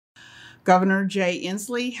Governor Jay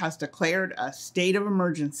Inslee has declared a state of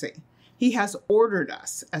emergency. He has ordered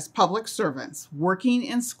us as public servants working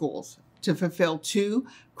in schools to fulfill two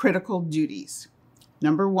critical duties.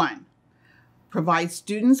 Number one, provide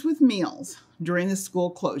students with meals during the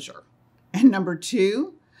school closure. And number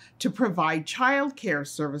two, to provide childcare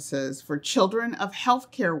services for children of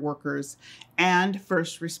healthcare workers and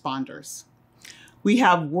first responders. We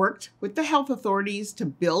have worked with the health authorities to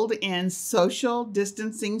build in social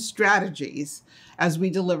distancing strategies as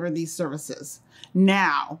we deliver these services.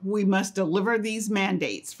 Now we must deliver these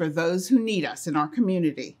mandates for those who need us in our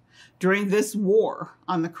community during this war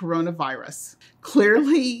on the coronavirus.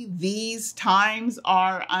 Clearly, these times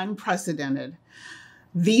are unprecedented.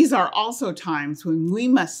 These are also times when we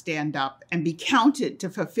must stand up and be counted to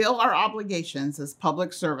fulfill our obligations as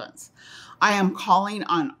public servants. I am calling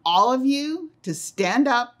on all of you to stand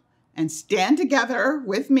up and stand together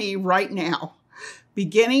with me right now.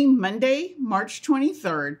 Beginning Monday, March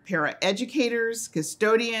 23rd, paraeducators,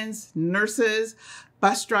 custodians, nurses,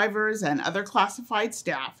 bus drivers, and other classified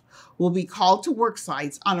staff will be called to work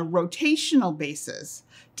sites on a rotational basis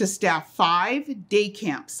to staff 5 day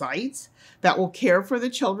camp sites that will care for the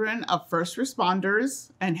children of first responders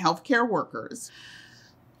and healthcare workers.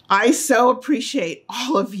 I so appreciate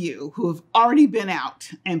all of you who have already been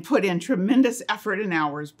out and put in tremendous effort and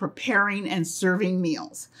hours preparing and serving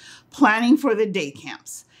meals, planning for the day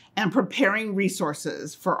camps, and preparing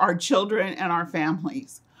resources for our children and our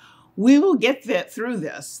families. We will get through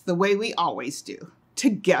this the way we always do,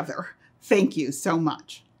 together. Thank you so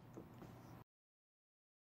much.